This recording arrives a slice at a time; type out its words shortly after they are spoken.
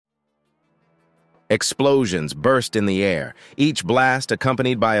Explosions burst in the air, each blast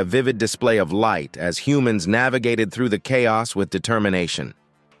accompanied by a vivid display of light as humans navigated through the chaos with determination.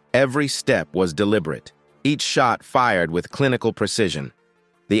 Every step was deliberate, each shot fired with clinical precision.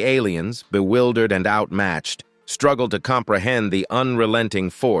 The aliens, bewildered and outmatched, struggled to comprehend the unrelenting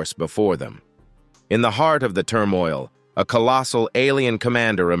force before them. In the heart of the turmoil, a colossal alien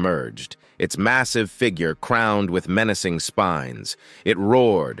commander emerged, its massive figure crowned with menacing spines. It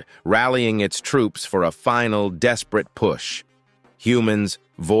roared, rallying its troops for a final, desperate push. Humans,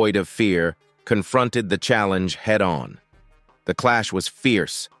 void of fear, confronted the challenge head-on. The clash was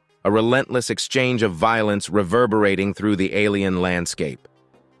fierce, a relentless exchange of violence reverberating through the alien landscape.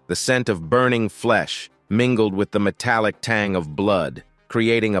 The scent of burning flesh mingled with the metallic tang of blood,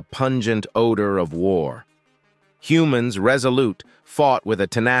 creating a pungent odor of war. Humans, resolute, fought with a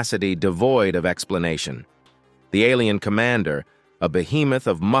tenacity devoid of explanation. The alien commander, a behemoth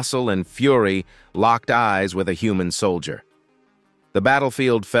of muscle and fury, locked eyes with a human soldier. The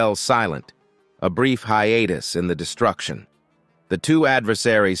battlefield fell silent, a brief hiatus in the destruction. The two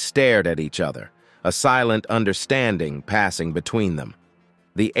adversaries stared at each other, a silent understanding passing between them.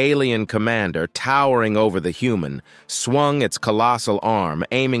 The alien commander, towering over the human, swung its colossal arm,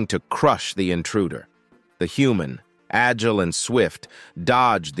 aiming to crush the intruder. The human, agile and swift,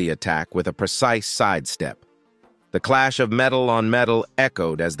 dodged the attack with a precise sidestep. The clash of metal on metal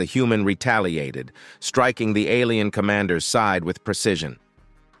echoed as the human retaliated, striking the alien commander's side with precision.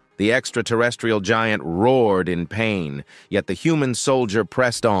 The extraterrestrial giant roared in pain, yet the human soldier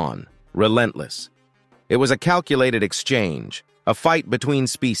pressed on, relentless. It was a calculated exchange, a fight between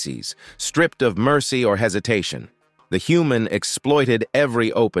species, stripped of mercy or hesitation. The human exploited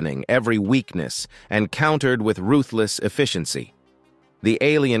every opening, every weakness, and countered with ruthless efficiency. The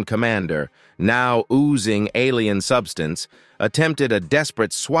alien commander, now oozing alien substance, attempted a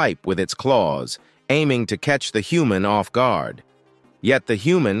desperate swipe with its claws, aiming to catch the human off guard. Yet the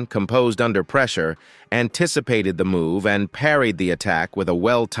human, composed under pressure, anticipated the move and parried the attack with a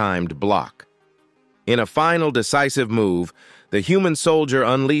well-timed block. In a final decisive move, the human soldier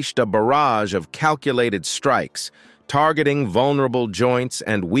unleashed a barrage of calculated strikes, targeting vulnerable joints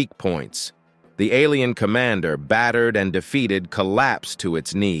and weak points. The alien commander, battered and defeated, collapsed to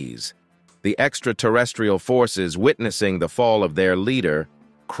its knees. The extraterrestrial forces, witnessing the fall of their leader,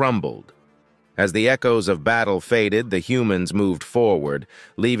 crumbled. As the echoes of battle faded, the humans moved forward,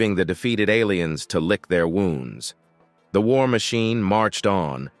 leaving the defeated aliens to lick their wounds. The war machine marched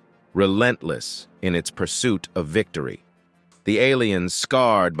on, relentless in its pursuit of victory. The aliens,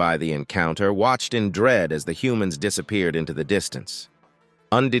 scarred by the encounter, watched in dread as the humans disappeared into the distance.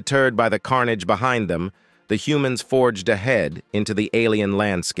 Undeterred by the carnage behind them, the humans forged ahead into the alien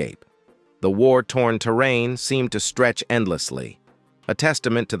landscape. The war-torn terrain seemed to stretch endlessly, a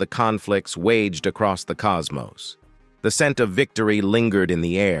testament to the conflicts waged across the cosmos. The scent of victory lingered in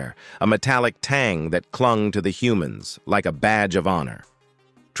the air, a metallic tang that clung to the humans like a badge of honor.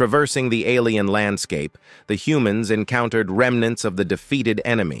 Traversing the alien landscape, the humans encountered remnants of the defeated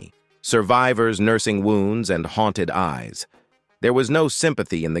enemy, survivors nursing wounds and haunted eyes. There was no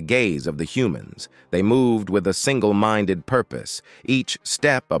sympathy in the gaze of the humans. They moved with a single-minded purpose, each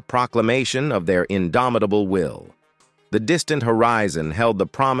step a proclamation of their indomitable will. The distant horizon held the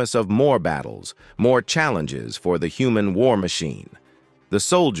promise of more battles, more challenges for the human war machine. The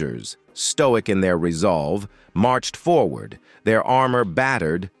soldiers, stoic in their resolve, marched forward, their armor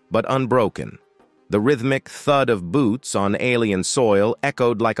battered but unbroken. The rhythmic thud of boots on alien soil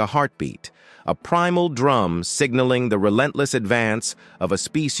echoed like a heartbeat, a primal drum signaling the relentless advance of a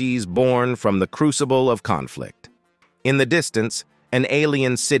species born from the crucible of conflict. In the distance, an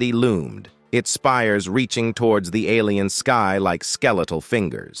alien city loomed, its spires reaching towards the alien sky like skeletal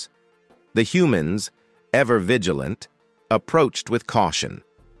fingers. The humans, ever vigilant, approached with caution.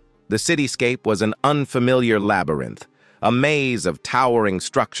 The cityscape was an unfamiliar labyrinth, a maze of towering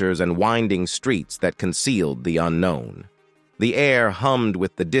structures and winding streets that concealed the unknown. The air hummed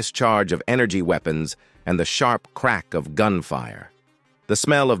with the discharge of energy weapons and the sharp crack of gunfire. The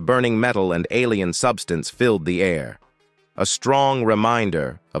smell of burning metal and alien substance filled the air, a strong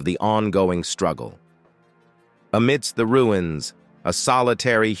reminder of the ongoing struggle. Amidst the ruins, a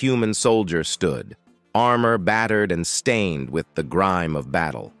solitary human soldier stood, armor battered and stained with the grime of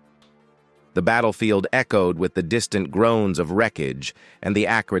battle. The battlefield echoed with the distant groans of wreckage and the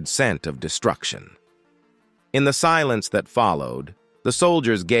acrid scent of destruction. In the silence that followed, the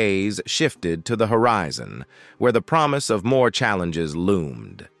soldier's gaze shifted to the horizon, where the promise of more challenges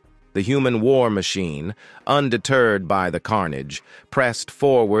loomed. The human war machine, undeterred by the carnage, pressed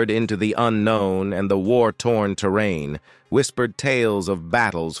forward into the unknown, and the war-torn terrain whispered tales of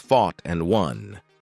battles fought and won.